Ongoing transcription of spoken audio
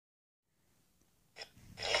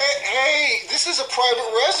a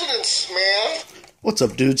private residence, man. What's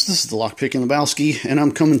up, dudes? This is the Lockpicking Lebowski, and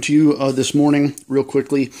I'm coming to you this morning real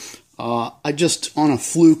quickly. I just, on a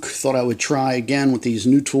fluke, thought I would try again with these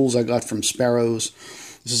new tools I got from Sparrows.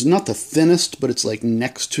 This is not the thinnest, but it's like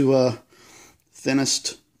next to a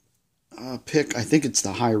thinnest pick. I think it's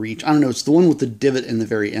the High Reach. I don't know. It's the one with the divot in the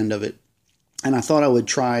very end of it. And I thought I would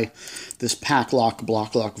try this Paclock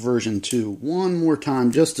Block Lock version 2 one more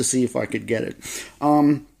time just to see if I could get it.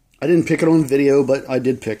 I didn't pick it on video, but I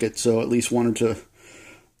did pick it, so at least wanted to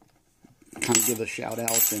kind of give a shout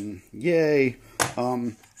out and yay.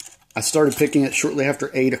 I started picking it shortly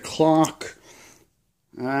after 8 o'clock,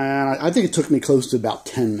 and I think it took me close to about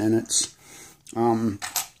 10 minutes.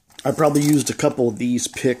 I probably used a couple of these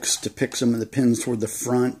picks to pick some of the pins toward the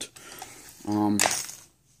front.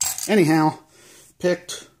 Anyhow,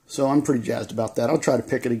 picked, so I'm pretty jazzed about that. I'll try to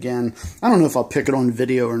pick it again. I don't know if I'll pick it on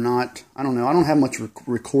video or not. I don't know. I don't have much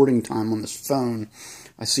recording time on this phone.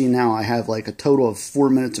 I see now I have like a total of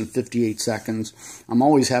 4 minutes and 58 seconds. I'm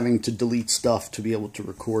always having to delete stuff to be able to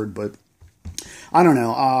record, but I don't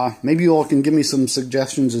know. Maybe you all can give me some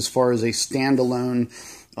suggestions as far as a standalone,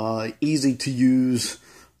 easy to use,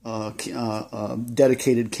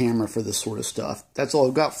 dedicated camera for this sort of stuff. That's all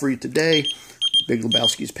I've got for you today. Big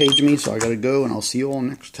Lebowski's paging me, so I gotta go, and I'll see you all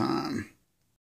next time.